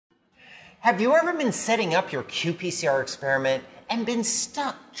Have you ever been setting up your qPCR experiment and been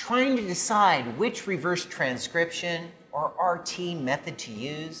stuck trying to decide which reverse transcription or RT method to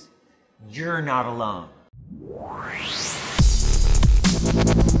use? You're not alone.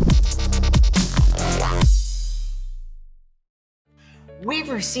 We've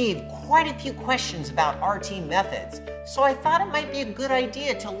received quite a few questions about RT methods, so I thought it might be a good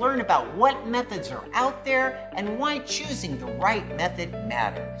idea to learn about what methods are out there and why choosing the right method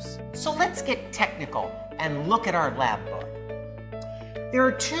matters. So let's get technical and look at our lab book. There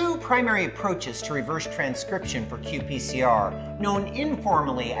are two primary approaches to reverse transcription for qPCR, known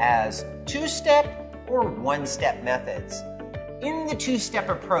informally as two-step or one-step methods. In the two-step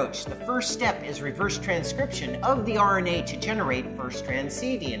approach, the first step is reverse transcription of the RNA to generate first-strand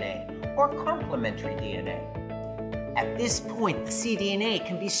cDNA, or complementary DNA. At this point, the cDNA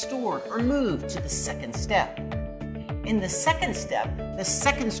can be stored or moved to the second step. In the second step, the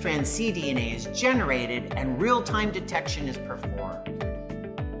second-strand cDNA is generated and real-time detection is performed.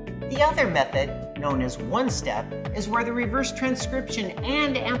 The other method, known as one-step, is where the reverse transcription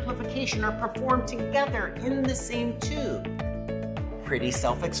and amplification are performed together in the same tube. Pretty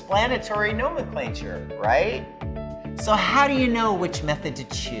self-explanatory nomenclature, right? So how do you know which method to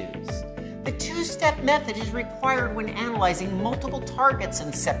choose? The two-step method is required when analyzing multiple targets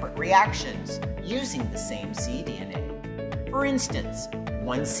and separate reactions using the same cDNA. For instance,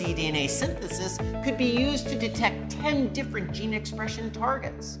 one cDNA synthesis could be used to detect 10 different gene expression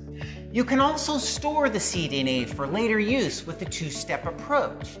targets. You can also store the cDNA for later use with the two-step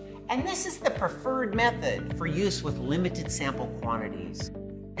approach. And this is the preferred method for use with limited sample quantities.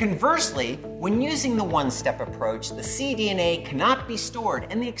 Conversely, when using the one-step approach, the cDNA cannot be stored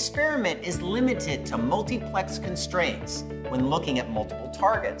and the experiment is limited to multiplex constraints when looking at multiple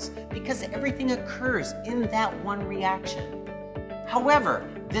targets because everything occurs in that one reaction. However,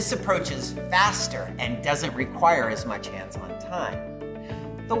 this approach is faster and doesn't require as much hands-on time.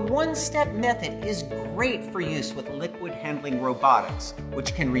 The one-step method is great for use with liquid handling robotics,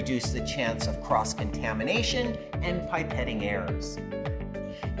 which can reduce the chance of cross-contamination and pipetting errors.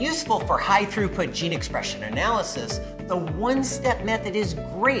 Useful for high-throughput gene expression analysis, the one-step method is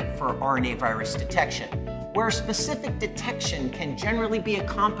great for RNA virus detection, where specific detection can generally be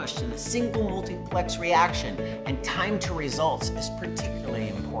accomplished in a single multiplex reaction, and time to results is particularly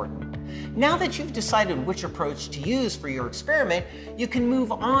important. Now that you've decided which approach to use for your experiment, you can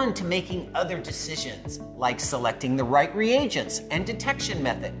move on to making other decisions, like selecting the right reagents and detection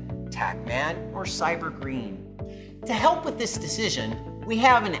method, TaqMan or CyberGreen. To help with this decision, we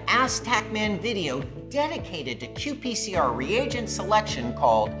have an Ask TaqMan video dedicated to qPCR reagent selection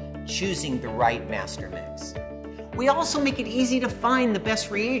called Choosing the Right Master Mix. We also make it easy to find the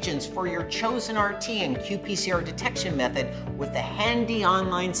best reagents for your chosen RT and qPCR detection method with a handy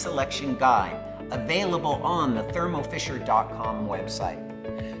online selection guide available on the thermofisher.com website.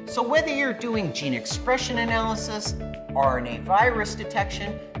 So whether you're doing gene expression analysis, RNA virus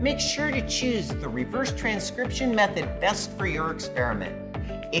detection, make sure to choose the reverse transcription method best for your experiment.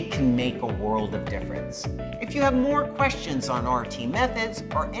 It can make a world of difference. If you have more questions on RT methods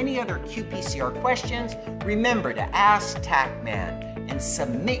or any other qPCR questions, remember to ask TaqMan and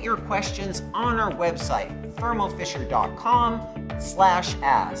submit your questions on our website,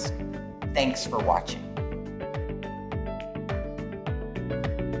 thermofisher.com/ask. Thanks for watching.